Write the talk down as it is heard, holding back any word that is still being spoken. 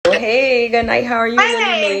Hey, good night. How are you, Lily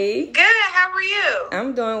Hey, Mae? good. How are you?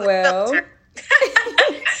 I'm doing well.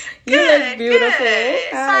 You Good, look beautiful. good.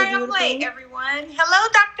 Hi, Sorry I'm late, beautiful. everyone. Hello,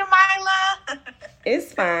 Dr. Mila.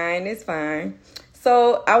 It's fine. It's fine.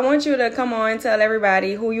 So I want you to come on, tell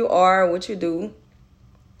everybody who you are, what you do.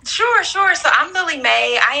 Sure. So I'm Lily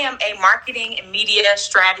Mae. I am a marketing and media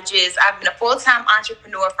strategist. I've been a full-time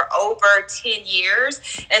entrepreneur for over 10 years.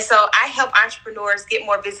 And so I help entrepreneurs get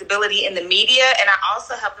more visibility in the media. And I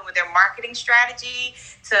also help them with their marketing strategy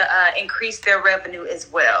to increase their revenue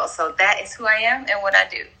as well. So that is who I am and what I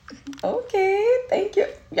do. Okay, thank you.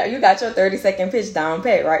 Yeah, you got your 30-second pitch down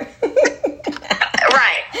pat, right?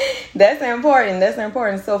 Right. That's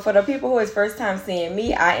important. So for the people who is first time seeing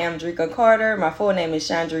me, I am Drika Carter. My full name is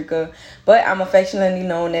Chandrika, but I'm affectionately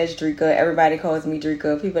known as Drika. Everybody calls me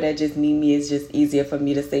Drika. People that just meet me, it's just easier for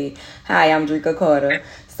me to say, hi, I'm Drika Carter.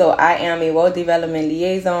 So I am a Wealth Development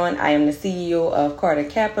Liaison. I am the CEO of Carter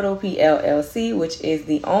Capital, PLLC, which is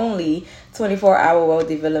the only 24-hour wealth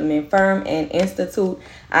development firm and institute.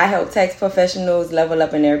 I help tax professionals level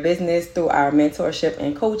up in their business through our mentorship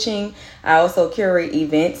and coaching. I also curate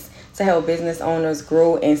events to help business owners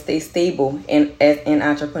grow and stay stable in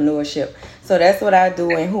entrepreneurship. So that's what I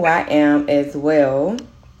do and who I am as well.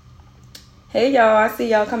 Hey y'all, I see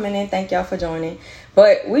y'all coming in. Thank y'all for joining.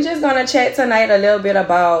 But we're just going to chat tonight a little bit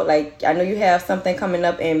about, like, I know you have something coming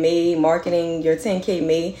up in May, marketing your 10K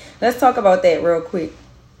May. Let's talk about that real quick.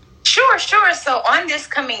 Sure. So on this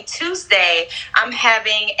coming Tuesday, I'm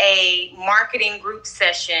having a marketing group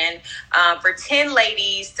session for 10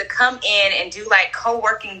 ladies to come in and do like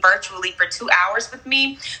co-working virtually for 2 hours with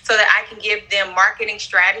me so that I can give them marketing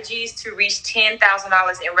strategies to reach $10,000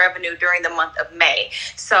 in revenue during the month of May.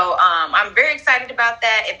 So I'm very excited about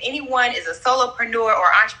that. If anyone is a solopreneur or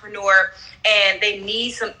entrepreneur and they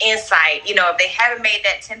need some insight, if they haven't made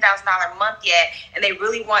that $10,000 a month yet and they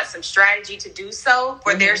really want some strategy to do so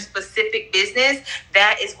for their specific business,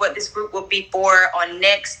 that is what this group will be for on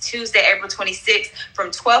next Tuesday, April 26th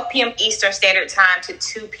from 12 p.m. Eastern Standard Time to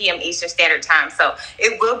 2 p.m. Eastern Standard Time. So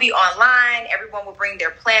it will be online. Everyone will bring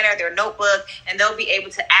their planner, their notebook, and they'll be able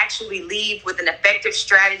to actually leave with an effective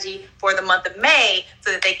strategy for the month of May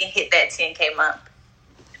so that they can hit that 10K month.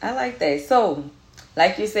 I like that. So,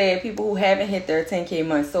 like you said, people who haven't hit their 10K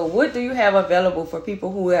months. So what do you have available for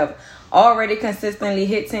people who have already consistently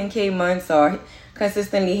hit 10K months or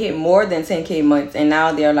consistently hit more than 10K months? And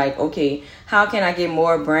now they're like, okay, how can I get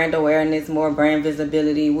more brand awareness, more brand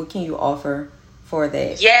visibility? What can you offer for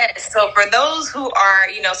that? Yes. So for those who are,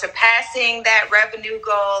 surpassing that revenue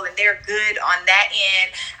goal and they're good on that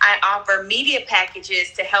end, I offer media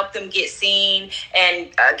packages to help them get seen and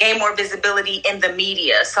gain more visibility in the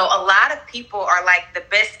media. So a lot of people are like the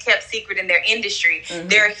best kept secret in their industry.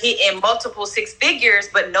 They're hitting multiple six figures,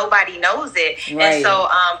 but nobody knows it. Right. And so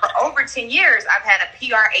for over 10 years, I've had a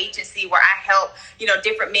PR agency where I help,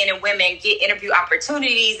 different men and women get interview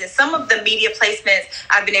opportunities. And some of the media placements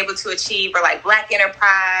I've been able to achieve are like Black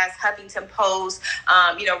Enterprise, Huffington Post,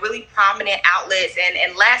 really prominent outlets.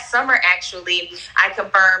 And last summer, actually, I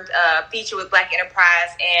confirmed a feature with Black Enterprise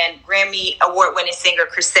and Grammy award-winning singer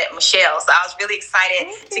Chrisette Michelle. So I was really excited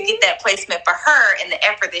to get that placement for her and the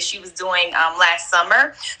effort that she was doing last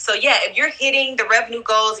summer. So yeah, if you're hitting the revenue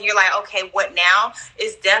goals and you're like, okay, what now?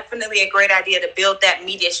 It's definitely a great idea to build that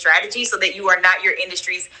media strategy so that you are not your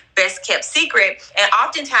industry's best kept secret. And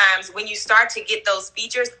oftentimes when you start to get those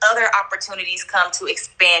features, other opportunities come to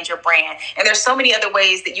expand your brand. And there's so many other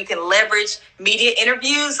ways that you can leverage media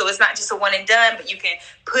interviews. So it's not just a one and done, but you can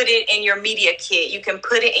put it in your media kit. You can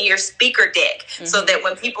put it in your speaker deck so that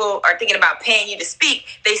when people are thinking about paying you to speak,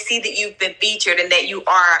 they see that you've been featured and that you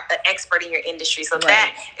are an expert in your industry. So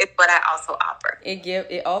that is what I also offer.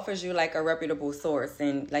 It offers you like a reputable source.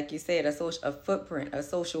 And like you said, a social footprint.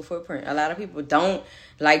 A lot of people don't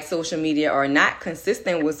like social media or not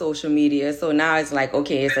consistent with social media. So now it's like,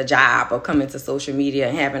 okay, it's a job of coming to social media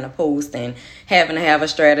and having a post and having to have a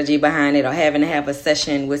strategy behind it or having to have a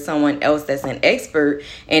session with someone else that's an expert.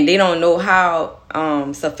 And they don't know how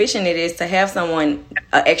sufficient it is to have someone,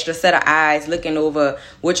 an extra set of eyes looking over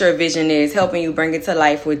what your vision is, helping you bring it to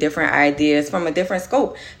life with different ideas from a different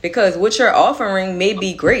scope. Because what you're offering may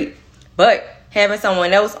be great, but having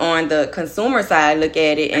someone else on the consumer side look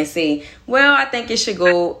at it and say, well, I think it should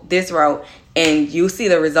go this route, and you see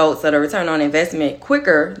the results of the return on investment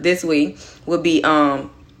quicker this way would be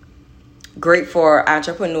great for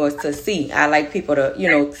entrepreneurs to see. I like people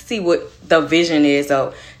to, see what the vision is.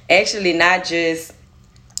 So actually not just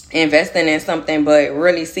investing in something, but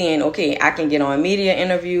really seeing, okay, I can get on media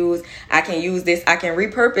interviews. I can use this. I can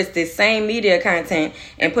repurpose this same media content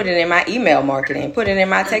and put it in my email marketing, put it in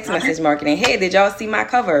my text message marketing. Hey, did y'all see my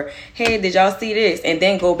cover? Hey, did y'all see this? And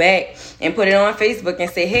then go back and put it on Facebook and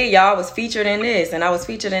say, hey, y'all, I was featured in this and I was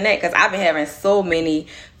featured in that. Because I've been having so many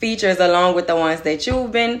features along with the ones that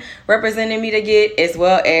you've been representing me to get, as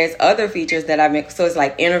well as other features that I've been. So it's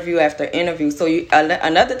like interview after interview. So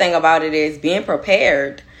another thing about it is being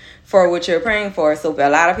prepared for what you're praying for. So a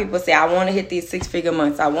lot of people say, I want to hit these 6-figure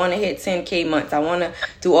months. I want to hit 10K months. I want to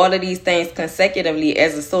do all of these things consecutively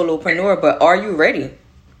as a solopreneur. But are you ready?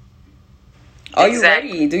 Are you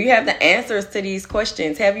ready? Do you have the answers to these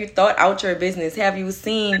questions? Have you thought out your business? Have you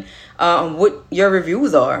seen what your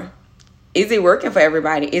reviews are? Is it working for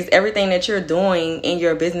everybody? Is everything that you're doing in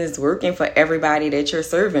your business working for everybody that you're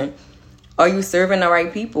serving? Are you serving the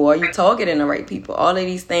right people? Are you targeting the right people? All of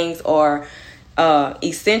these things are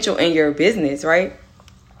essential in your business, right?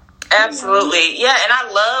 Absolutely. Yeah. And I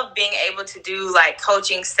love being able to do like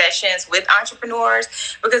coaching sessions with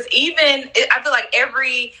entrepreneurs, because I feel like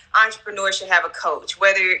every entrepreneur should have a coach,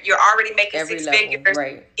 whether you're already making six figures,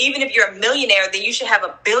 right? Even if you're a millionaire, then you should have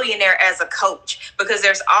a billionaire as a coach, because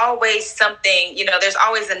there's always something, there's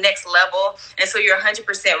always a next level. And so you're 100%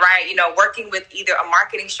 right. Working with either a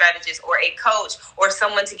marketing strategist or a coach or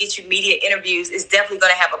someone to get you media interviews is definitely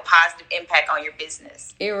going to have a positive impact on your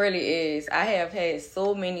business. It really is. I have had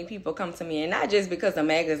so many people come to me, and not just because of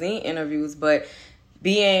magazine interviews, but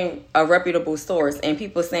being a reputable source and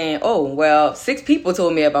people saying, oh, well, 6 people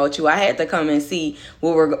told me about you. I had to come and see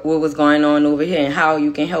what was going on over here and how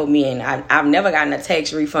you can help me. And I've never gotten a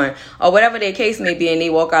tax refund or whatever their case may be. And they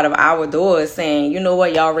walk out of our doors saying, you know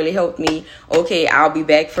what, y'all really helped me. Okay, I'll be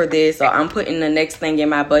back for this, or I'm putting the next thing in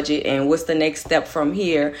my budget. And what's the next step from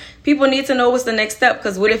here? People need to know what's the next step,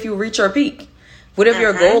 because what if you reach your peak? What if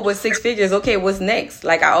your goal was 6 figures? Okay, what's next?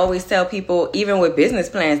 Like I always tell people, even with business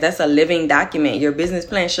plans, that's a living document. Your business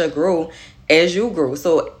plan should grow as you grow.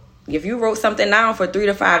 So if you wrote something down for 3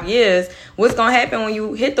 to 5 years, what's going to happen when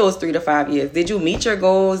you hit those 3 to 5 years? Did you meet your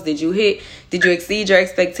goals? Did you exceed your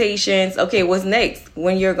expectations? Okay, what's next?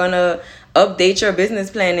 When you're going to update your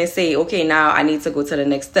business plan and say, okay, now I need to go to the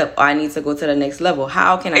next step, or I need to go to the next level.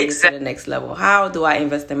 How can I get to the next level? How do I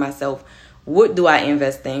invest in myself? What do I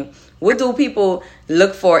invest in? What do people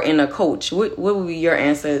look for in a coach? What would be your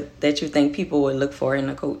answer that you think people would look for in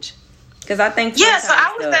a coach? Because I think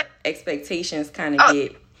sometimes expectations kind of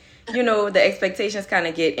get, the expectations kind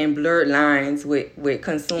of get in blurred lines with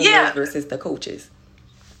consumers versus the coaches.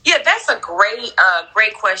 Yeah, that's a great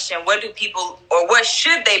question. What do people, or what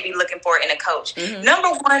should they be looking for in a coach? Mm-hmm. Number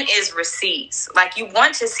one is receipts. Like, you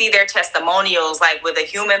want to see their testimonials, like with a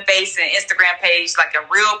human face and Instagram page, like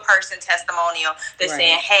a real person testimonial that's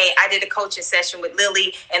saying, hey, I did a coaching session with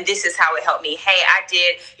Lily and this is how it helped me. Hey, I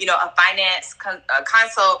did, a finance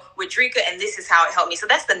consult with Drika and this is how it helped me. So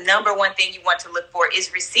that's the number one thing you want to look for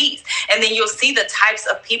is receipts. And then you'll see the types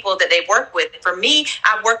of people that they work with. For me,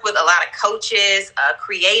 I work with a lot of coaches,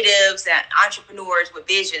 creatives, and entrepreneurs with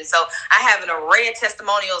vision. So I have an array of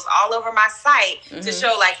testimonials all over my site to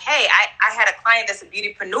show like, hey, I had a client that's a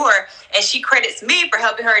beautypreneur and she credits me for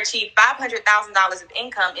helping her achieve $500,000 of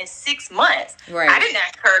income in 6 months. Right. I didn't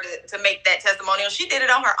ask her to make that testimonial. She did it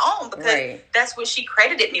on her own because that's what she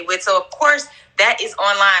credited me with. So of course that is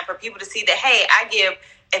online for people to see that, hey, I give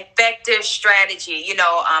effective strategy.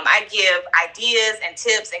 I give ideas and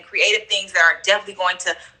tips and creative things that are definitely going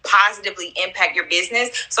to positively impact your business.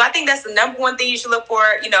 So I think that's the number one thing you should look for,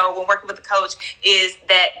 when working with a coach, is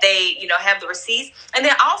that they, have the receipts. And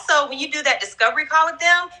then also when you do that discovery call with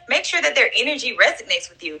them, make sure that their energy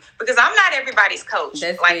resonates with you, because I'm not everybody's coach.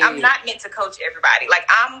 I'm not meant to coach everybody. Like,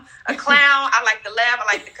 I'm a clown. I like to laugh. I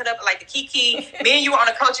like to cut up. I like to kiki. Me and you were on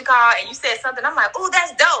a coaching call and you said something. I'm like, oh,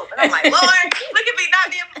 that's dope. And I'm like, Lord, look at me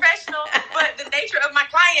not being professional. But the nature of my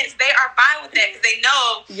clients, they are fine with that, because they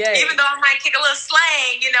know, even though I might kick a little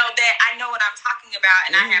slang, that I know what I'm talking about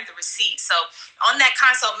and I have the receipt. So on that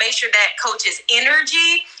consult, make sure that coach's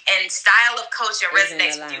energy and style of coaching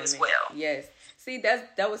resonates with you as well. Yes. See,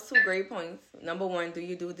 that was 2 great points. Number one, do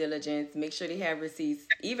your due diligence. Make sure they have receipts.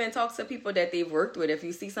 Even talk to people that they've worked with. If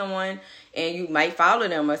you see someone and you might follow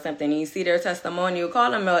them or something and you see their testimonial,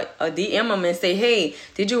 call them a DM them and say, hey,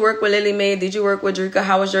 did you work with Lily Mae? Did you work with Drika?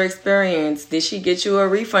 How was your experience? Did she get you a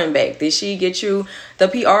refund back? Did she get you the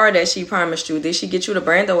PR that she promised you? Did she get you the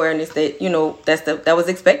brand awareness that, that was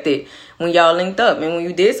expected when y'all linked up and when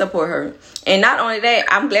you did support her? And not only that,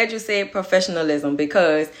 I'm glad you said professionalism,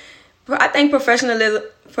 because I think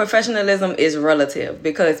professionalism is relative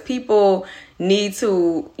because people you need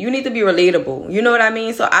to be relatable. You know what I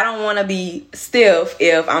mean? So I don't want to be stiff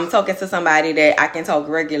if I'm talking to somebody that I can talk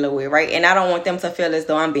regular with, right? And I don't want them to feel as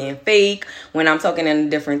though I'm being fake when I'm talking in a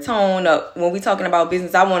different tone. When we're talking about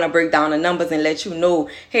business, I want to break down the numbers and let you know,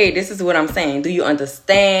 hey, this is what I'm saying. Do you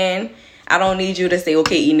understand? I don't need you to say,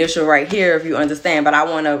 okay, initial right here if you understand, but I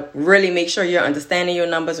want to really make sure you're understanding your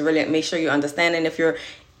numbers, really make sure you're understanding if you're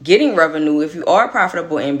getting revenue, if you are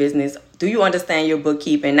profitable in business. Do you understand your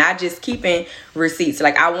bookkeeping, not just keeping receipts?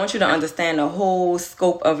 Like, I want you to understand the whole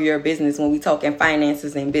scope of your business when we talking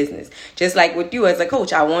finances and business. Just like with you as a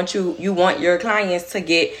coach, you want your clients to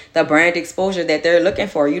get the brand exposure that they're looking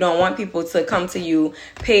for. You don't want people to come to you,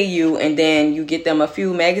 pay you, and then you get them a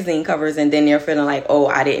few magazine covers and then they're feeling like, oh,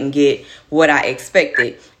 I didn't get what I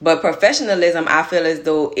expected. But professionalism, I feel as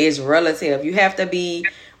though, is relative. You have to be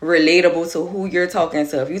relatable to who you're talking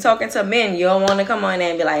to. If you're talking to men, you don't want to come on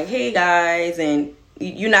and be like, hey guys, and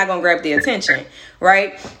you're not gonna grab their attention,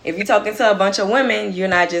 right? If you're talking to a bunch of women, you're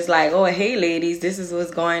not just like, oh, hey ladies, this is what's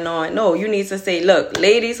going on. No, you need to say, look,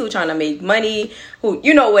 ladies who trying to make money, who,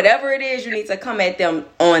 whatever it is, you need to come at them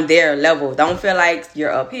on their level. Don't feel like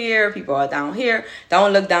you're up here, people are down here.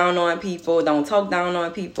 Don't look down on people, don't talk down on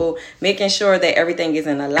people, making sure that everything is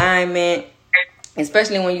in alignment.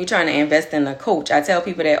 Especially when you're trying to invest in a coach. I tell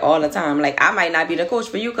people that all the time. Like, I might not be the coach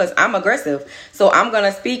for you because I'm aggressive. So I'm going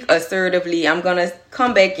to speak assertively. I'm going to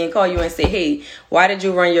come back and call you and say, hey, why did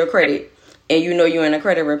you run your credit? And you're in a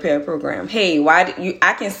credit repair program. Hey,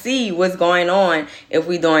 I can see what's going on if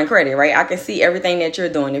we doing credit, right? I can see everything that you're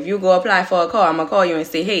doing. If you go apply for a car, I'm going to call you and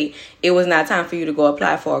say, hey, it was not time for you to go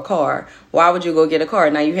apply for a car. Why would you go get a car?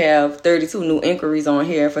 Now you have 32 new inquiries on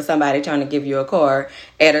here for somebody trying to give you a car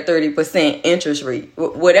at a 30% interest rate.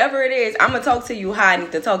 Whatever it is, I'm going to talk to you how I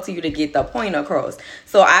need to talk to you to get the point across.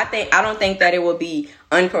 So I don't think that it would be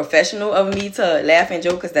unprofessional of me to laugh and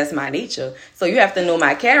joke because that's my nature. So you have to know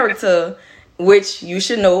my character, which you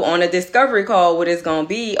should know on a discovery call what it's going to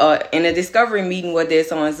be, or in a discovery meeting, whether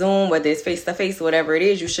it's on Zoom, whether it's face-to-face, whatever it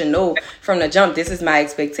is. You should know from the jump, this is my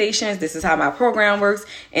expectations, this is how my program works,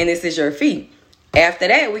 and this is your fee. After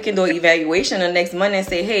that, we can do an evaluation the next month and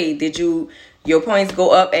say, hey, did your points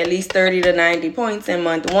go up at least 30 to 90 points in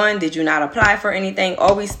month one? Did you not apply for anything?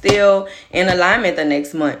 Are we still in alignment the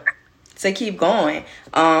next month to keep going?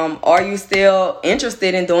 Are you still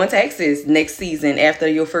interested in doing taxes next season after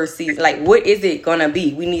your first season? Like, what is it gonna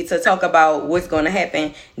be? We need to talk about what's gonna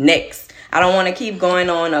happen next. I don't want to keep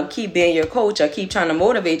going on or keep being your coach or keep trying to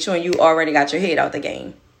motivate you and you already got your head out the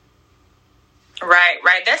game.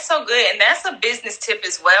 Right. That's so good. And that's a business tip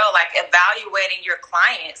as well, like evaluating your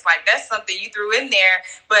clients. Like, that's something you threw in there.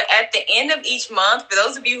 But at the end of each month, for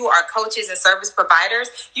those of you who are coaches and service providers,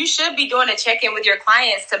 you should be doing a check-in with your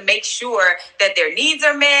clients to make sure that their needs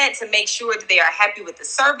are met, to make sure that they are happy with the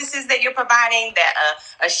services that you're providing, that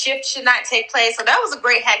a shift should not take place. So that was a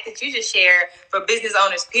great hack that you just shared for business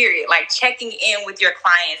owners, period. Like, checking in with your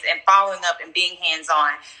clients and following up and being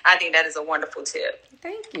hands-on. I think that is a wonderful tip.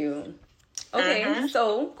 Thank you. Okay,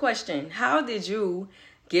 So question, how did you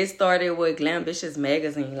get started with Glambitious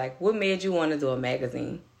Magazine? Like, what made you want to do a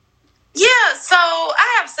magazine? Yeah, so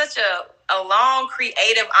I have such a long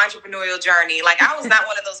creative entrepreneurial journey. Like, I was not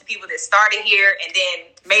one of those people that started here and then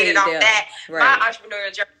made it off that. Right. My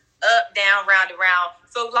entrepreneurial journey, up, down, round and round.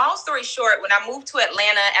 So long story short, when I moved to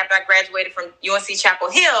Atlanta after I graduated from UNC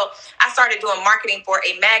Chapel Hill, I started doing marketing for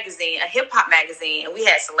a magazine, a hip hop magazine. And we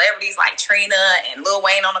had celebrities like Trina and Lil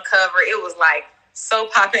Wayne on the cover. It was like so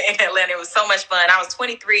popular in Atlanta. It was so much fun. I was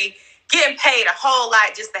 23, getting paid a whole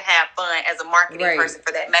lot just to have fun as a marketing person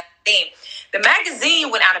for that magazine. The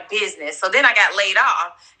magazine went out of business. So then I got laid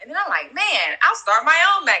off. And then I'm like, man, I'll start my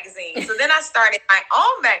own magazine. So then I started my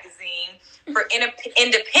own magazine for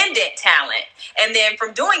independent talent. And then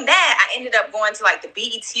from doing that, I ended up going to like the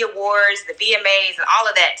BET Awards, the VMAs, and all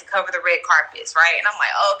of that to cover the red carpets, right? And I'm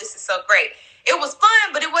like, oh, this is so great. It was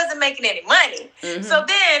fun, but it wasn't making any money. Mm-hmm. So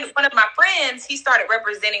then one of my friends, he started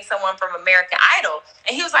representing someone from American Idol.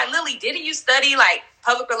 And he was like, Lily, didn't you study like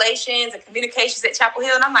public relations and communications at Chapel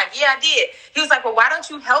Hill? And I'm like, yeah, I did. He was like, well, why don't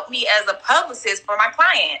you help me as a publicist for my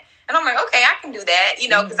client? And I'm like, okay, I can do that,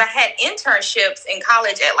 because I had internships in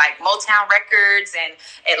college at like Motown Records and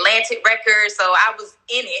Atlantic Records. So I was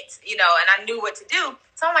in it, and I knew what to do.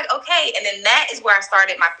 So I'm like, okay. And then that is where I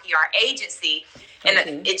started my PR agency.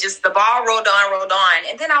 And it just, the ball rolled on.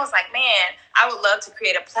 And then I was like, man, I would love to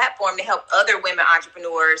create a platform to help other women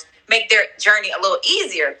entrepreneurs make their journey a little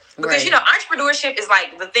easier. Because, entrepreneurship is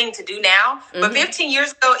like the thing to do now. Mm-hmm. But 15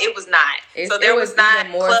 years ago, it was not. So there was not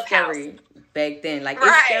more Clubhouse. scary back then. Like,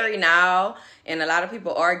 it's scary now, and a lot of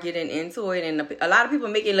people are getting into it, and a lot of people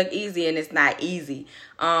make it look easy, and it's not easy.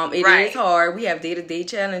 It is hard. We have day-to-day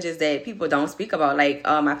challenges that people don't speak about. Like,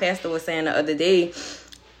 my pastor was saying the other day,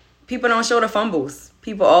 people don't show the fumbles.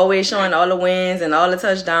 People always showing all the wins and all the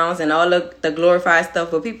touchdowns and all the glorified stuff,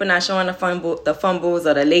 but people not showing the fumbles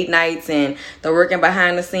or the late nights and the working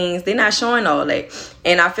behind the scenes. They're not showing all that.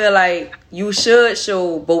 And I feel like you should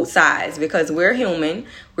show both sides, because we're human.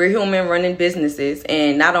 We're human running businesses.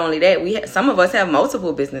 And not only that, some of us have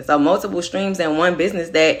multiple businesses or multiple streams in one business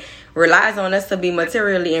that relies on us to be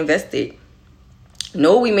materially invested.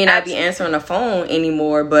 No, we may not be answering the phone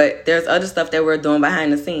anymore, but there's other stuff that we're doing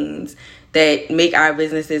behind the scenes that make our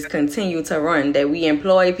businesses continue to run, that we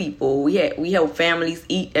employ people, we help families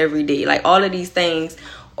eat every day. Like, all of these things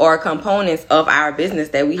are components of our business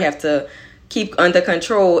that we have to keep under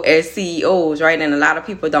control as CEOs, right? And a lot of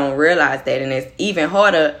people don't realize that, and it's even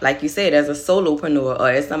harder, like you said, as a solopreneur or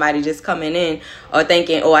as somebody just coming in or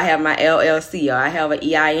thinking, oh, I have my LLC or I have an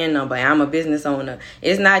EIN number and I'm a business owner.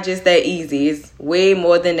 It's not just that easy. It's way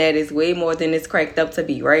more than that. It's way more than it's cracked up to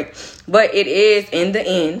be, right? But it is, in the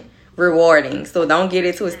end, rewarding. So don't get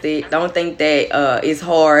it twisted. Don't think that it's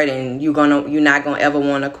hard and you're not gonna ever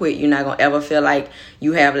want to quit. You're not gonna ever feel like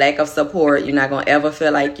you have lack of support. You're not gonna ever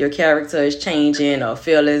feel like your character is changing or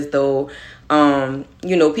feel as though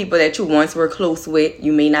people that you once were close with,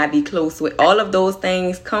 you may not be close with. All of those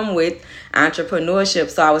things come with entrepreneurship.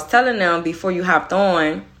 So I was telling them before you hopped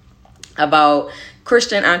on about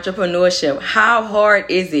Christian entrepreneurship. How hard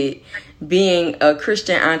is it being a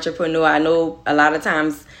Christian entrepreneur? I know a lot of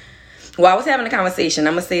times. Well, I was having a conversation.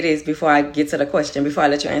 I'm going to say this before I get to the question, before I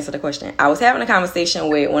let you answer the question. I was having a conversation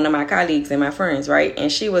with one of my colleagues and my friends, right?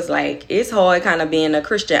 And she was like, it's hard kind of being a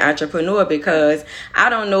Christian entrepreneur because I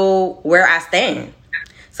don't know where I stand.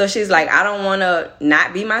 So she's like, I don't want to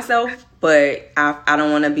not be myself, but I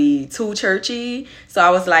don't want to be too churchy. So I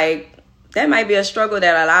was like, that might be a struggle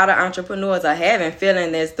that a lot of entrepreneurs are having,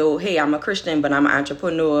 feeling as though, hey, I'm a Christian, but I'm an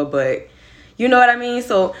entrepreneur, but you know what I mean?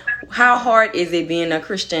 So how hard is it being a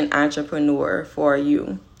Christian entrepreneur for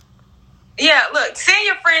you? Yeah, look, send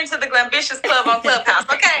your friends to the Glambitious Club on Clubhouse,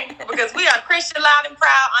 okay? Because we are Christian, loud and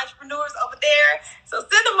proud entrepreneurs over there. So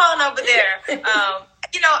send them on over there.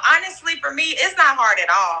 Honestly, for me, it's not hard at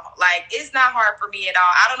all. Like, it's not hard for me at all.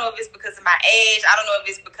 I don't know if it's because of my age. I don't know if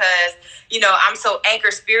it's because, I'm so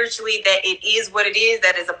anchored spiritually that it is what it is.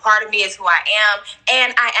 That is a part of me, is who I am.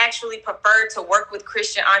 And I actually prefer to work with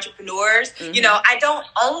Christian entrepreneurs. Mm-hmm. I don't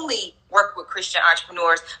only work with Christian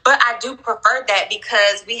entrepreneurs, but I do prefer that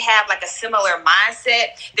because we have like a similar mindset.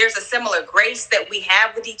 There's a similar grace that we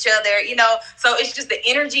have with each other, so it's just the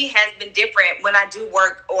energy has been different when I do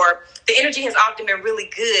work, or the energy has often been really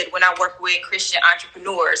good when I work with Christian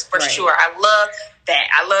entrepreneurs, for sure. I love that.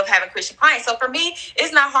 I love having Christian clients. So for me,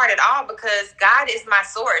 it's not hard at all because God is my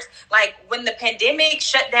source. Like, when the pandemic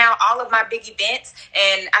shut down all of my big events,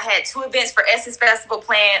 and I had 2 events for Essence Festival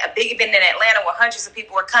planned, a big event in Atlanta where hundreds of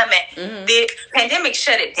people were coming. Mm-hmm. The pandemic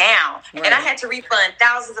shut it down, and I had to refund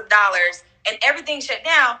thousands of dollars, and everything shut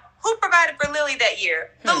down. Who provided for Lily that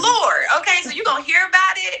year? The Lord. Okay, so you're going to hear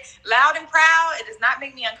about it loud and proud. It does not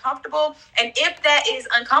make me uncomfortable. And if that is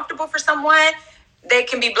uncomfortable for someone, they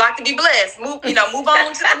can be blocked and be blessed. Move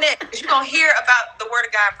on to the next. Because you're going to hear about the word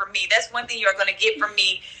of God from me. That's one thing you're going to get from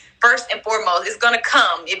me first and foremost. It's going to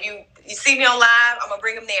come. If you see me on live, I'm going to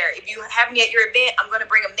bring them there. If you have me at your event, I'm going to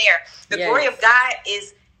bring them there. The glory of God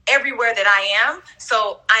is everywhere that I am.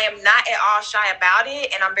 So I am not at all shy about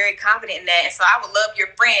it, and I'm very confident in that. And so I would love your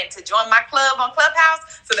friend to join my club on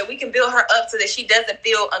Clubhouse so that we can build her up so that she doesn't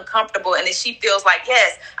feel uncomfortable and that she feels like,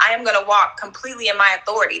 yes, I am going to walk completely in my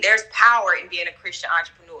authority. There's power in being a Christian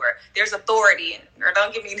entrepreneur. There's authority. Girl,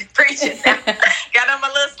 don't give me the preaching now. Got on my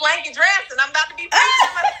little slanky dress, and I'm about to be preaching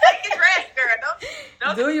in my slanky dress,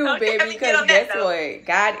 girl. Don't baby, because guess what?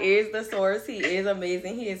 God is the source. He is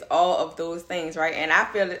amazing. He is all of those things, right? And I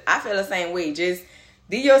feel the same way. Just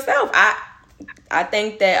be yourself. I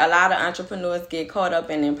think that a lot of entrepreneurs get caught up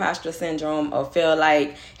in imposter syndrome or feel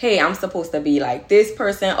like, hey, I'm supposed to be like this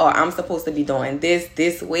person, or I'm supposed to be doing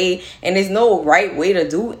this way. And there's no right way to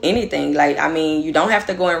do anything. Like, I mean, you don't have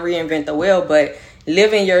to go and reinvent the wheel, but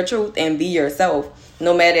live in your truth and be yourself.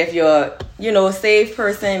 No matter if you're saved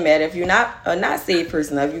person, matter if you're not a not saved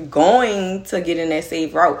person, if you're going to get in that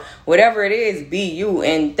saved route, whatever it is, be you.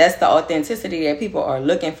 And that's the authenticity that people are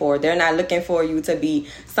looking for. They're not looking for you to be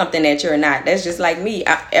something that you're not. That's just like me.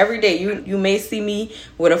 Every day you may see me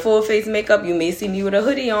with a full face makeup, you may see me with a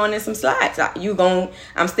hoodie on and some slides.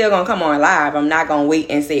 I'm still gonna come on live. I'm not gonna wait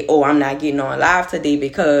and say, oh, I'm not getting on live today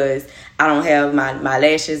because I don't have my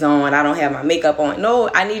lashes on, I don't have my makeup on.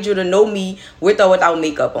 No, I need you to know me with or without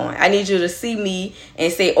makeup on. I need you to see me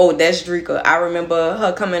and say, oh, that's Drika. I remember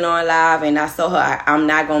her coming on live and I saw her. I'm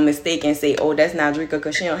not going to mistake and say, oh, that's not Drika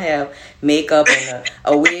because she don't have makeup and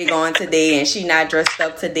a wig on today and she not dressed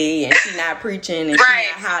up today and she not preaching and she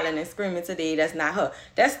not hollering and screaming today. That's not her.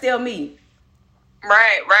 That's still me.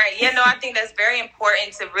 Right. I think that's very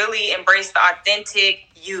important to really embrace the authentic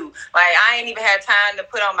you. Like, I ain't even had time to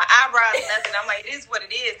put on my eyebrows and nothing. I'm like, it is what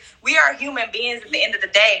it is. We are human beings at the end of the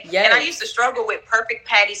day. Yes. And I used to struggle with perfect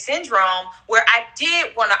Patty syndrome, where I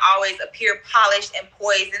did want to always appear polished and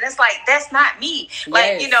poised. And it's like, that's not me. Yes.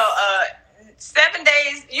 Like, 7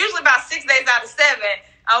 days, usually about 6 days out of 7,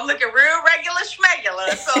 I'm looking real regular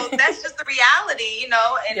schmegular. So that's just the reality,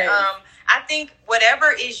 and yes. I think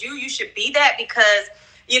whatever is you should be that, because,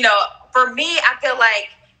 for me, I feel like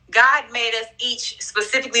God made us each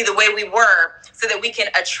specifically the way we were so that we can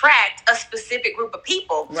attract a specific group of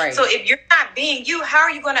people. Right. So if you're not being you, how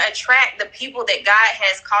are you going to attract the people that God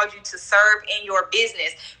has called you to serve in your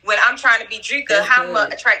business? When I'm trying to be Drika, how am I going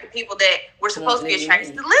to attract the people that we're supposed to be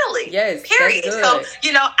attracted to Lily? Yes. Period. So,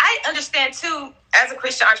 I understand too, as a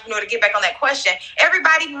Christian entrepreneur, to get back on that question,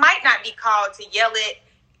 everybody might not be called to yell it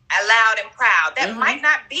loud and proud. That might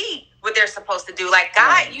not be what they're supposed to do. Like,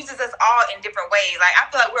 God uses us all in different ways. Like,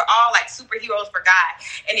 I feel like we're all like superheroes for God.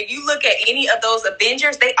 And if you look at any of those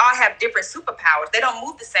Avengers, they all have different superpowers. They don't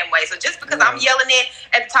move the same way. So just because I'm yelling it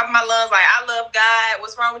at the top of my lungs, like, I love God,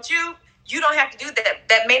 what's wrong with you? You don't have to do that.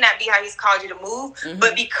 That may not be how he's called you to move,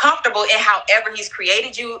 but be comfortable in however he's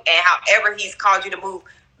created you and however he's called you to move.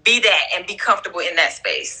 Be that and be comfortable in that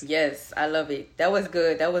space. Yes, I love it. That was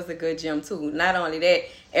good. That was a good gem too. Not only that,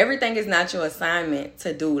 everything is not your assignment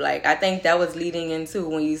to do. Like, I think that was leading into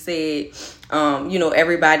when you said,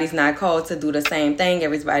 everybody's not called to do the same thing.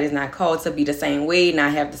 Everybody's not called to be the same way,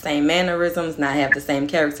 not have the same mannerisms, not have the same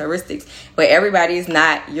characteristics. But everybody's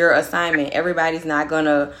not your assignment. Everybody's not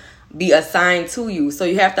gonna be assigned to you. So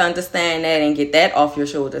you have to understand that and get that off your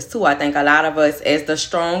shoulders too. I think a lot of us, as the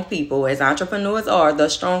strong people, as entrepreneurs are the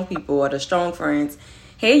strong people or the strong friends.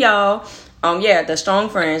 Hey y'all. The strong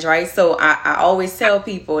friends, right? So I always tell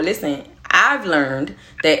people, listen, I've learned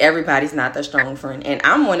that everybody's not the strong friend. And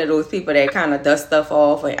I'm one of those people that kind of dust stuff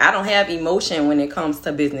off. And I don't have emotion when it comes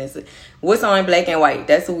to business. What's on black and white?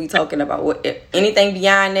 That's what we talking about. Anything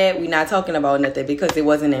beyond that, we're not talking about nothing because it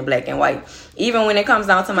wasn't in black and white. Even when it comes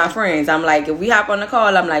down to my friends, I'm like, if we hop on the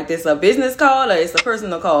call, I'm like, this a business call or it's a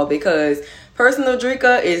personal call? Because personal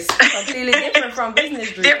Drika is completely different from business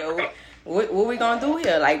Drika. What we gonna do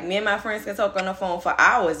here? Like, me and my friends can talk on the phone for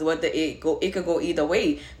hours. It could go either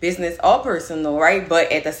way, business or personal, right?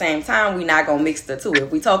 But at the same time, we not gonna mix the two.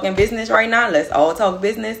 If we talking business right now, let's all talk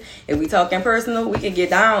business. If we talking personal, we can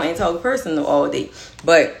get down and talk personal all day.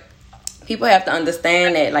 But people have to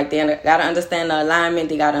understand that, like, they gotta understand the alignment.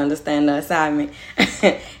 They gotta understand the assignment.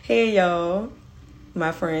 Hey y'all,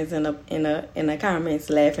 my friends in the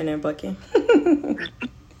comments laughing and bucking.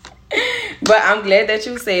 But I'm glad that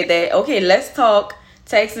you said that. Okay, let's talk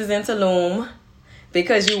Texas in Tulum,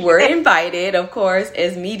 because you were invited, of course,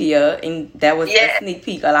 as media, and that was a sneak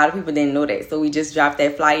peek. A lot of people didn't know that, so we just dropped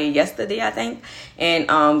that flyer yesterday, I think,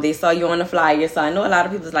 and they saw you on the flyer. So I know a lot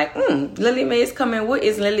of people's like, Lily Mae's coming. What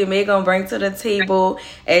is Lily Mae gonna bring to the table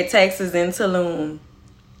at Texas in Tulum?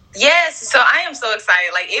 Yes, so I am so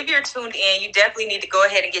excited. Like, if you're tuned in, you definitely need to go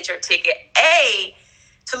ahead and get your ticket.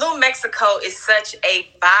 Tulum, Mexico is such a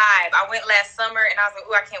vibe. I went last summer and I was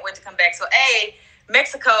like, I can't wait to come back. So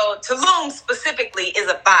Mexico, Tulum specifically, is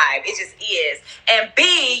a vibe. It just is. And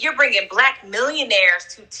B, you're bringing Black millionaires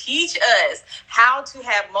to teach us how to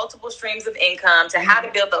have multiple streams of income, to how to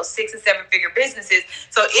build those 6 and 7 figure businesses.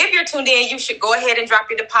 So if you're tuned in, you should go ahead and drop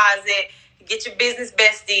your deposit, get your business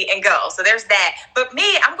bestie, and go. So there's that. But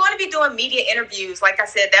me, I'm going to be doing media interviews. Like I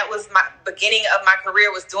said, that was my beginning of my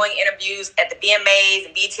career, was doing interviews at the BMAs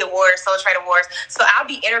and BET Awards, Soul Trade Awards. So I'll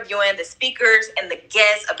be interviewing the speakers and the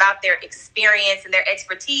guests about their experience and their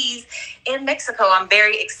expertise in Mexico. I'm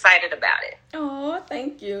very excited about it. Oh,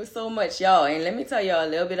 thank you so much, y'all. And let me tell y'all a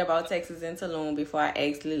little bit about Texas in Tulum before I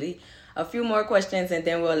ask Lily a few more questions, and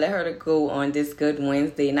then we'll let her to go on this good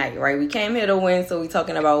Wednesday night, right? We came here to win, so we're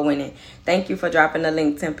talking about winning. Thank you for dropping the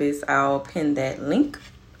link, Tempest. I'll pin that link.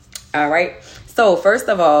 All right. So first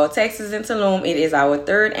of all, Texas in Tulum, it is our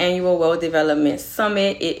third annual World Development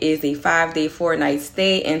Summit. It is a 5-day, 4-night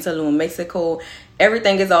stay in Tulum, Mexico.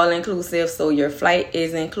 Everything is all inclusive, so your flight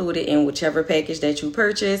is included in whichever package that you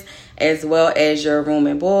purchase, as well as your room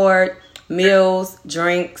and board, meals,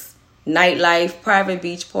 drinks, nightlife, private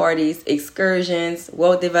beach parties, excursions,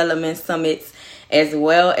 World Development Summits, as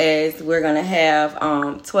well as we're going to have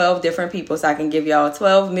 12 different people. So I can give y'all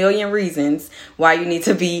 12 million reasons why you need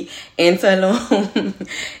to be in Tulum.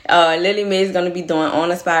 Lily Mae is going to be doing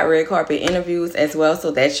on-the-spot red carpet interviews as well.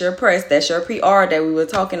 So that's your press. That's your PR that we were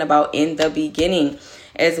talking about in the beginning.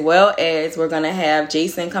 As well as we're going to have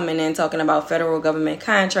Jason coming in talking about federal government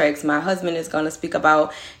contracts. My husband is going to speak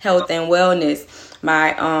about health and wellness.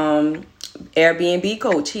 My Airbnb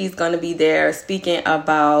coach, he's going to be there speaking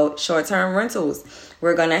about short-term rentals.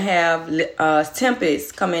 We're going to have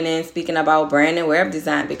Tempest coming in speaking about brand and web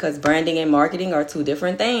design, because branding and marketing are two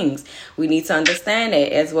different things. We need to understand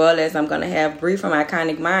that. As well as I'm going to have Bree from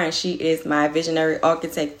Iconic Mind. She is my visionary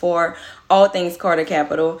architect for all things Carter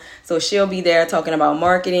Capital. So she'll be there talking about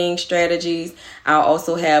marketing strategies. I'll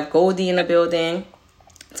also have Goldie in the building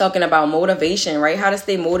talking about motivation, right? How to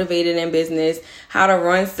stay motivated in business, how to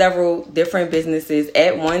run several different businesses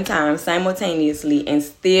at one time simultaneously and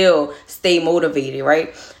still stay motivated,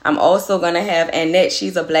 right? I'm also going to have Annette.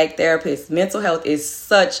 She's a Black therapist. Mental health is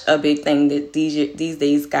such a big thing that these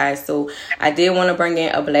days, guys. So I did want to bring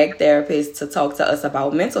in a Black therapist to talk to us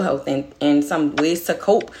about mental health and some ways to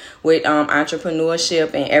cope with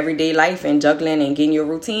entrepreneurship and everyday life and juggling and getting your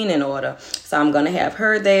routine in order. So I'm going to have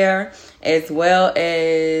her there, as well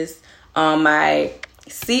as my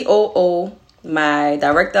COO, my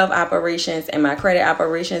director of operations, and my credit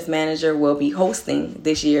operations manager will be hosting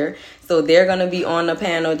this year. So they're going to be on the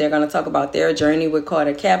panel. They're going to talk about their journey with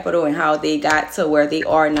Carter Capital and how they got to where they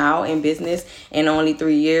are now in business in only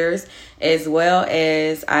 3 years. As well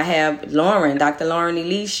as I have Lauren, Dr. Lauren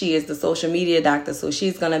Elise. She is the social media doctor. So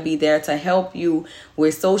she's going to be there to help you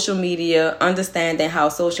with social media, understanding how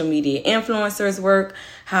social media influencers work,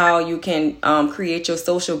 how you can create your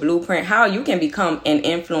social blueprint, how you can become an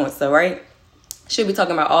influencer, right? She'll be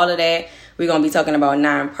talking about all of that. We're going to be talking about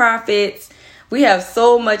nonprofits. We have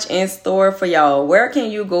so much in store for y'all. Where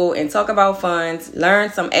can you go and talk about funds,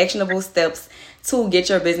 learn some actionable steps to get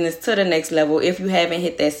your business to the next level if you haven't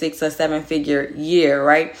hit that 6 or 7 figure year,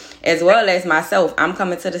 right? As well as myself, I'm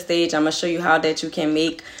coming to the stage. I'm going to show you how that you can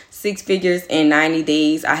make 6 figures in 90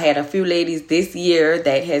 days. I had a few ladies this year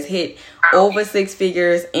that has hit over 6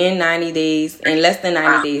 figures in 90 days, in less than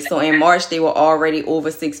 90 days. So in March, they were already over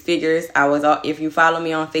 6 figures. If you follow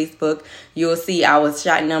me on Facebook, you'll see I was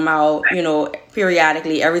shouting them out,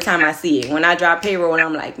 periodically every time I see it. When I drop payroll,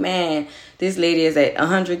 I'm like, man, this lady is at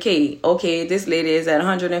 100K. Okay, this lady is at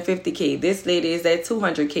 150K. This lady is at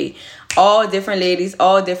 200K. All different ladies,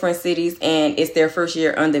 all different cities, and it's their first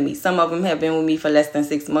year under me. Some of them have been with me for less than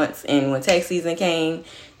 6 months, and when tax season came,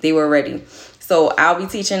 they were ready. So I'll be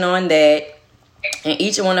teaching on that, and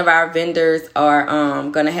each one of our vendors are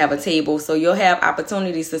going to have a table. So you'll have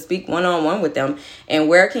opportunities to speak one-on-one with them. And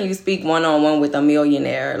where can you speak one-on-one with a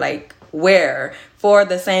millionaire? Like, where? For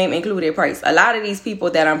the same included price. A lot of these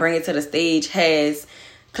people that I'm bringing to the stage has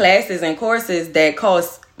classes and courses that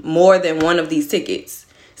cost more than one of these tickets.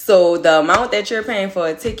 So the amount that you're paying for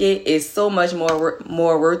a ticket is so much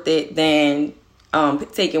more worth it than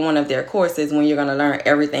taking one of their courses when you're going to learn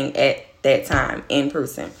everything at that time in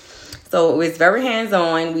person. So it's very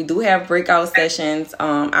hands-on. We do have breakout sessions.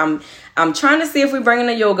 I'm trying to see if we're bringing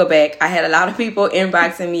the yoga back. I had a lot of people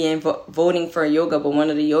inboxing me and voting for yoga, but one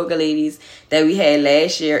of the yoga ladies that we had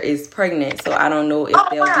last year is pregnant. So I don't know if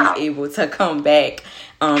they'll be able to come back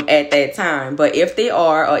at that time. But if they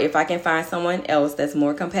are, or if I can find someone else that's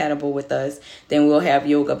more compatible with us, then we'll have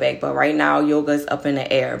yoga back. But right now, yoga's up in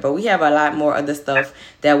the air. But we have a lot more other stuff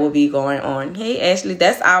that will be going on. Hey, Ashley,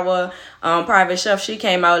 that's our private chef. She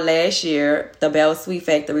came out last year, the Bell Sweet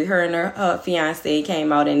Factory. Her and her fiance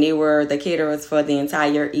came out, and they were the caterers for the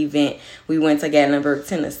entire event. We went to Gatlinburg,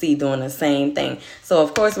 Tennessee, doing the same thing. So,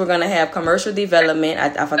 of course, we're going to have commercial development.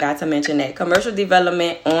 I forgot to mention that. Commercial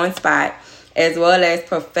development on spot, as well as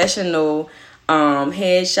professional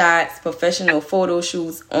headshots, professional photo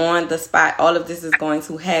shoots on the spot. All of this is going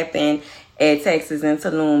to happen at Texas in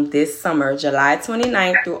Tulum this summer, July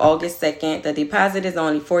 29th through August 2nd. The deposit is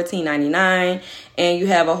only $14.99, and you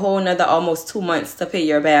have a whole nother almost 2 months to pay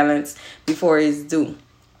your balance before it's due.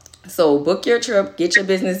 So book your trip, get your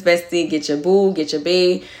business bestie, get your boo, get your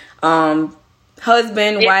bae,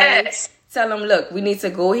 husband, wife, tell them, look, we need to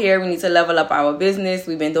go here. We need to level up our business.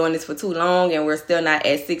 We've been doing this for too long and we're still not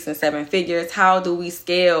at 6 and 7 figures. How do we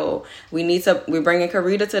scale? We're bringing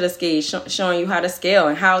Karita to the scale, showing you how to scale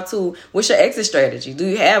and what's your exit strategy? Do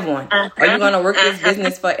you have one? Are you going to work this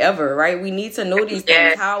business forever, right? We need to know these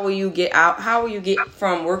things. How will you get out? How will you get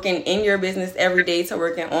from working in your business every day to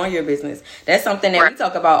working on your business? That's something that we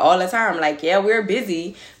talk about all the time. Like, yeah, we're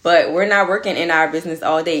busy, but we're not working in our business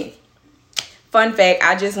all day. Fun fact,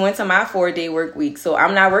 I just went to my 4-day work week. So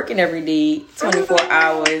I'm not working every day 24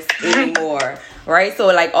 hours anymore. Right? So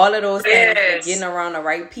like all of those things, like getting around the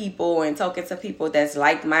right people and talking to people that's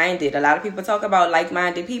like-minded. A lot of people talk about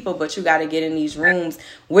like-minded people, but you got to get in these rooms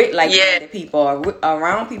with like-minded people or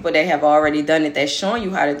around people that have already done it, that's showing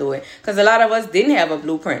you how to do it. Because a lot of us didn't have a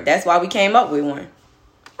blueprint. That's why we came up with one.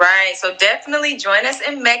 Right. So definitely join us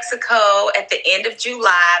in Mexico at the end of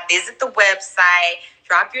July. Visit the website.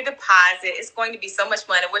 Drop your deposit. It's going to be so much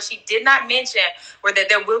fun. And what she did not mention were that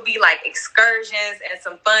there will be like excursions and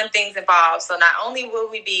some fun things involved. So not only will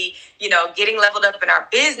we be, getting leveled up in our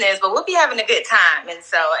business, but we'll be having a good time. And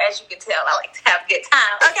so as you can tell, I like to have a good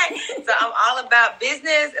time. Okay. So I'm all about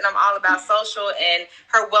business and I'm all about social, and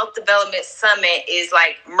her Wealth Development Summit is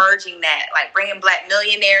like merging that, like bringing Black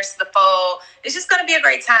millionaires to the fold. It's just going to be a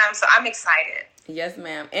great time. So I'm excited. Yes,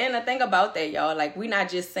 ma'am. And the thing about that, y'all, like, we're not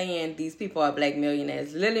just saying these people are Black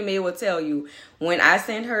millionaires. Lily Mae will tell you, when I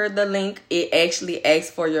sent her the link, it actually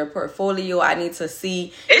asked for your portfolio. I need to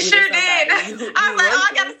see. It sure did. I was like,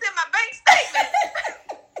 I got to send my bank statement.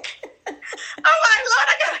 I'm like, Lord,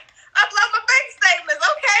 I got to upload my bank statements.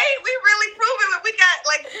 Okay, we really proving it.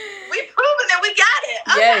 We proving that we got it.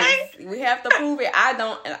 Okay. Yes, we have to prove it.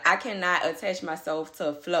 I cannot attach myself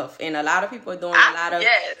to fluff. And a lot of people are doing a lot of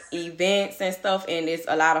events and stuff, and it's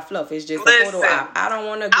a lot of fluff. It's just a photo op. I don't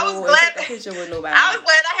want to go and take a picture with nobody. I was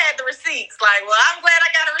glad I had the receipts. Like, well, I'm glad I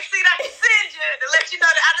got a receipt I can send you to let you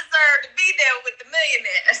know that I deserve to be there with the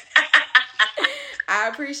millionaires. I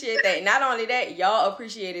appreciate that. Not only that, y'all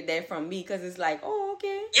appreciated that from me, because it's like, oh,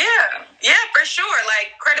 okay. Yeah, for sure.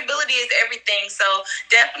 Like, credibility is everything. So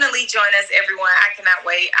definitely join us, everyone. I cannot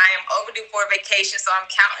wait. I am overdue for a vacation, so I'm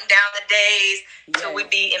counting down the days till we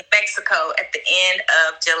be in Mexico at the end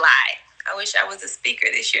of July. I wish I was a speaker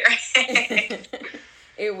this year.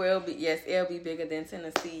 It will be. Yes, it'll be bigger than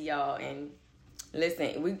Tennessee, y'all. And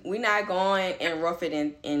listen, we not going and rough it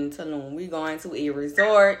in Tulum. We going to a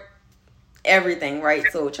resort. Everything, right?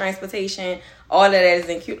 So transportation, all of that is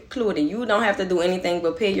included. You don't have to do anything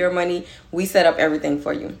but pay your money. We set up everything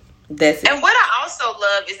for you. That's it. And what I also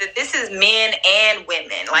love is that this is men and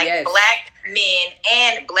women, like Black men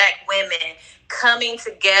and Black women coming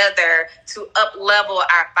together to up-level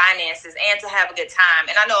our finances and to have a good time.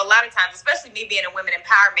 And I know a lot of times, especially me being in women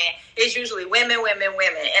empowerment, it's usually women.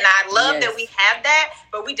 And I love that we have that,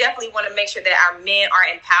 but we definitely want to make sure that our men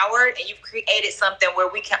are empowered, and you've created something where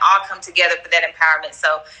we can all come together for that empowerment.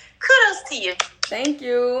 So kudos to you. Thank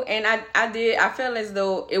you. And I feel as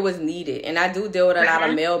though it was needed. And I do deal with a lot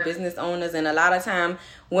of male business owners, and a lot of time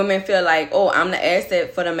women feel like, oh, I'm the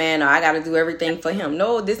asset for the man, or I got to do everything for him.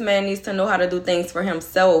 No, this man needs to know how to do things for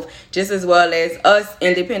himself, just as well as us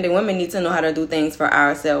independent women need to know how to do things for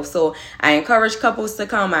ourselves. So I encourage couples to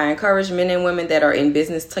come. I encourage men and women that are in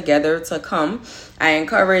business together to come. I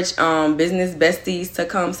encourage business besties to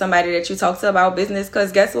come, somebody that you talk to about business,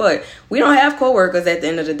 because guess what? We don't have coworkers at the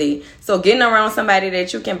end of the day. So getting around somebody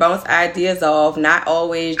that you can bounce ideas off, not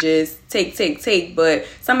always just take, but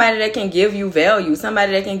somebody that can give you value,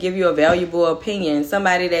 somebody that can give you a valuable opinion,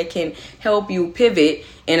 somebody that can help you pivot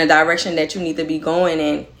in a direction that you need to be going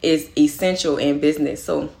in is essential in business.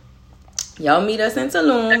 So y'all meet us in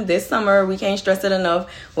Tulum this summer. We can't stress it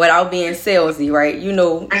enough without being salesy, right? You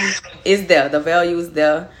know, it's there. The value is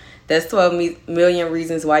there. There's 12 million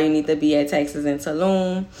reasons why you need to be at Texas in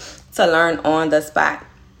Tulum to learn on the spot.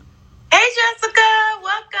 Hey, Jessica.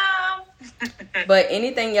 Welcome. But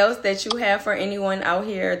anything else that you have for anyone out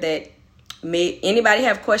here that anybody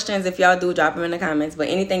have questions? If y'all do, drop them in the comments. But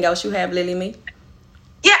anything else you have, Lily Mae?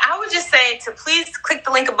 Yeah, I would just say to please click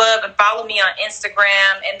the link above and follow me on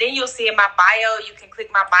Instagram. And then you'll see in my bio, you can click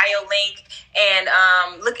my bio link and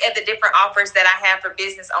look at the different offers that I have for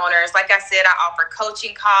business owners. Like I said, I offer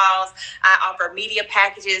coaching calls. I offer media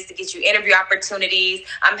packages to get you interview opportunities.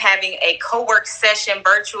 I'm having a co-work session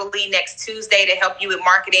virtually next Tuesday to help you with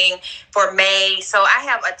marketing for May. So I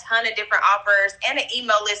have a ton of different offers and an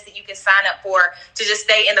email list that you can sign up for to just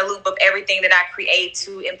stay in the loop of everything that I create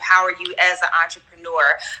to empower you as an entrepreneur.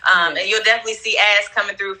 mompreneur. And you'll definitely see ads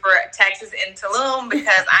coming through for Texas in Tulum,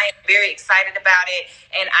 because I am very excited about it.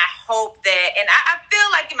 And I hope that, and I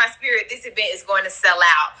feel like in my spirit, this event is going to sell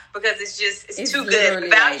out, because it's too good. The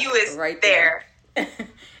value is right there.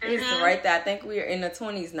 It's right there. I think we are in the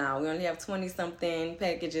 20s now. We only have 20-something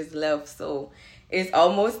packages left, so it's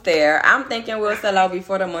almost there. I'm thinking we'll sell out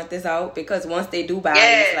before the month is out, because once they do buy,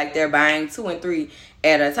 it's like they're buying 2 and 3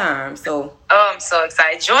 at a time. So I'm so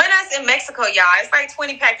excited. Join us in Mexico, y'all. It's like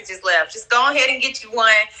 20 packages left. Just go ahead and get you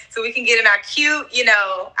one, so we can get in our cute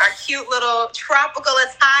little tropical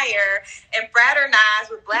attire and fraternize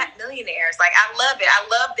with Black millionaires. Like, I love it. I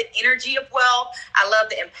love the energy of wealth. I love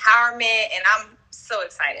the empowerment, and I'm so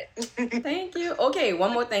excited. Thank you. Okay,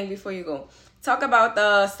 one more thing before you go. Talk about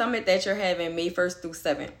the summit that you're having May 1st through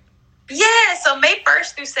 7th. Yeah, so May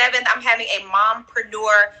 1st through 7th, I'm having a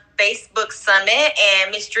mompreneur Facebook summit,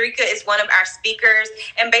 and Miss Drika is one of our speakers.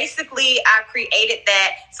 And basically, I created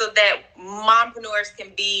that so that mompreneurs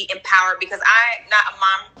can be empowered, because I'm not a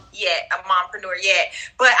mompreneur yet,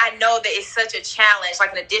 but I know that it's such a challenge,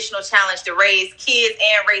 like an additional challenge, to raise kids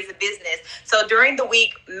and raise a business. So during the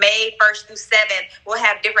week, May 1st through 7th, we'll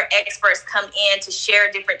have different experts come in to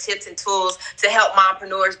share different tips and tools to help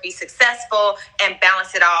mompreneurs be successful and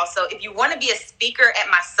balance it all. So if you want to be a speaker at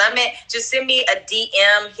my summit, just send me a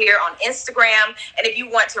DM here on Instagram. And if you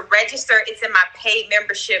want to register, it's in my paid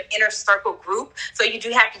membership Inner Circle group. So you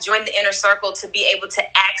do have to join the Inner Circle to be able to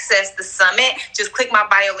access the summit. Just click my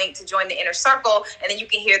bio link to join the Inner Circle, and then you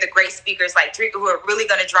can hear the great speakers like Drika, who are really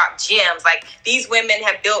going to drop gems. Like, these women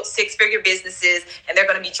have built 6-figure businesses, and they're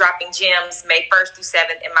going to be dropping gems May 1st through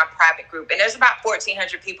 7th in my private group. And there's about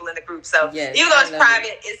 1,400 people in the group. So even though it's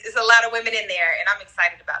private, it's a lot of women in there, and I'm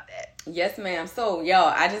excited about that. Yes, ma'am. So,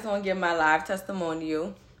 y'all, I just want to give my live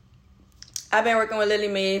testimonial. I've been working with Lily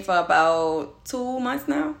Mae for about 2 months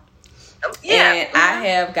now. Yeah. And I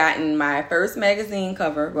have gotten my first magazine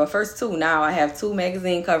cover. Well, first 2 now. I have 2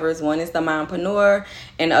 magazine covers. One is the Mompreneur,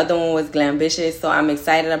 and the other one was Glambitious. So I'm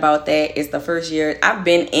excited about that. It's the first year. I've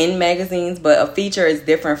been in magazines, but a feature is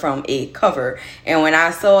different from a cover. And when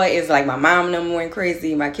I saw it, it's like my mom and them went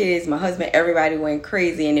crazy. My kids, my husband, everybody went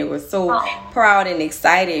crazy. And it was so proud and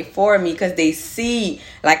excited for me, because they see,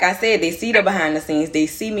 like I said, they see the behind the scenes. They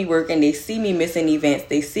see me working. They see me missing events.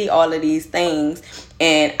 They see all of these things.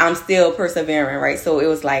 And I'm still persevering, right? So it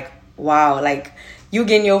was like, wow, like, you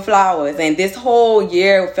getting your flowers. And this whole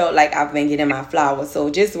year felt like I've been getting my flowers. So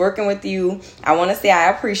just working with you, I want to say I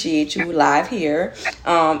appreciate you live here.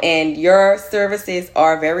 And your services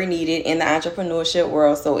are very needed in the entrepreneurship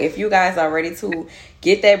world. So if you guys are ready to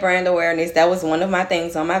get that brand awareness, that was one of my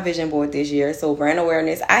things on my vision board this year. So brand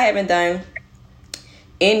awareness, I haven't done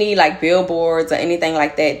any like billboards or anything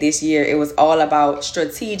like that this year. It was all about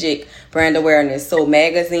strategic brand awareness. So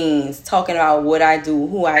magazines, talking about what I do,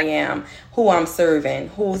 who I am, who I'm serving,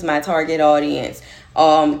 who's my target audience,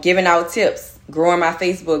 giving out tips, growing my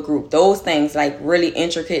Facebook group. Those things, like really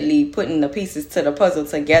intricately putting the pieces to the puzzle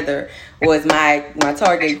together, was my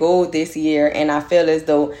target goal this year. And I feel as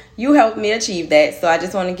though you helped me achieve that. So I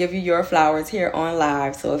just want to give you your flowers here on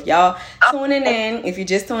live. So if y'all tuning in, if you're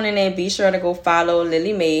just tuning in, be sure to go follow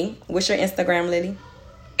Lily Mae. What's your Instagram, Lily?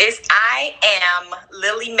 It's I am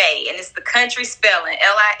Lily Mae, and it's the country spelling,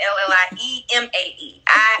 LILLIEMAE.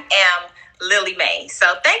 I am Lily Mae.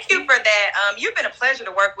 So thank you for that. You've been a pleasure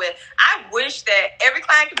to work with. I wish that every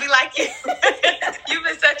client could be like you. You've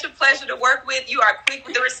been such a pleasure to work with. You are quick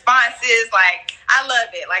with the responses. Like, I love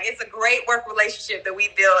it. Like, it's a great work relationship that we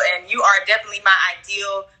built, and you are definitely my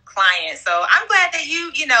ideal client. So I'm glad that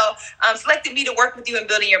you selected me to work with you in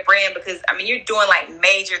building your brand, because I mean, you're doing like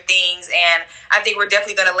major things, and I think we're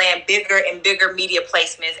definitely going to land bigger and bigger media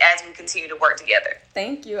placements as we continue to work together.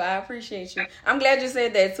 Thank you. I appreciate you. I'm glad you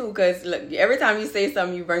said that too, because look, every time you say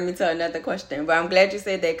something, you bring me to another question. But I'm glad you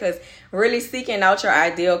said that, because really seeking out your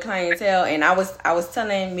ideal clientele, and I was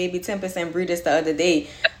telling maybe 10% breeders the other day,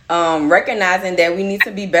 recognizing that we need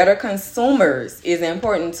to be better consumers is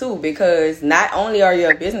important too, because not only are you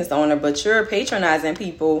a business owner, but you're patronizing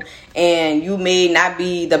people, and you may not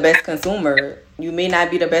be the best consumer. You may not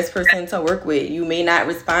be the best person to work with. You may not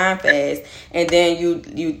respond fast, and then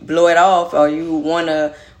you blow it off, or you want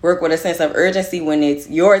to work with a sense of urgency when it's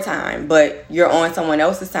your time, but you're on someone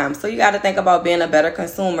else's time. So you got to think about being a better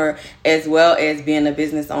consumer as well as being a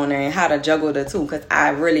business owner, and how to juggle the two, because I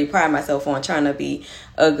really pride myself on trying to be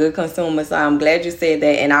a good consumer. So I'm glad you said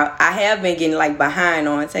that. And I have been getting like behind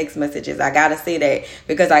on text messages. I got to say that,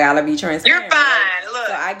 because I got to be transparent. You're fine. Right? Look,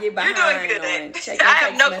 so I I get behind on checking I have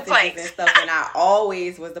text no messages complaints. and stuff, and I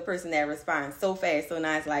always was the person that responds so fast. So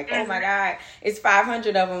now it's like, oh my God, it's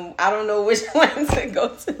 500 of them. I don't know which one to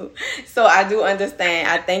go to. So I do understand.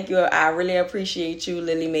 I thank you. I really appreciate you,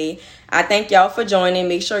 Lily Mae. I thank y'all for joining.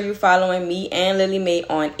 Make sure you following me and Lily Mae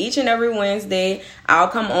on each and every Wednesday. I'll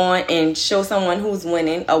come on and show someone who's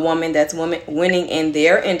winning, a woman that's winning in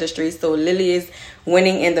their industry. So Lily is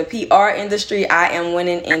winning in the PR industry. I am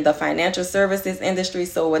winning in the financial services industry.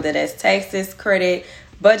 So whether that's taxes, credit,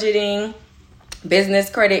 budgeting, business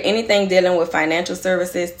credit, anything dealing with financial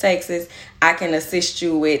services, taxes, I can assist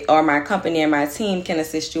you with, or my company and my team can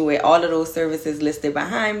assist you with all of those services listed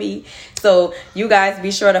behind me. So you guys be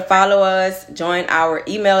sure to follow us, join our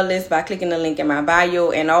email list by clicking the link in my bio.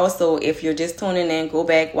 And also, if you're just tuning in, go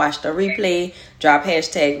back, watch the replay, drop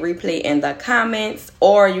hashtag replay in the comments,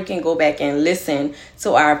 or you can go back and listen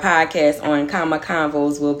to our podcast on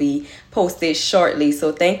Convos will be posted shortly.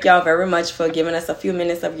 So thank y'all very much for giving us a few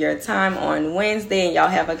minutes of your time on Wednesday, and y'all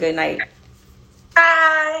have a good night.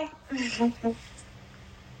 Bye.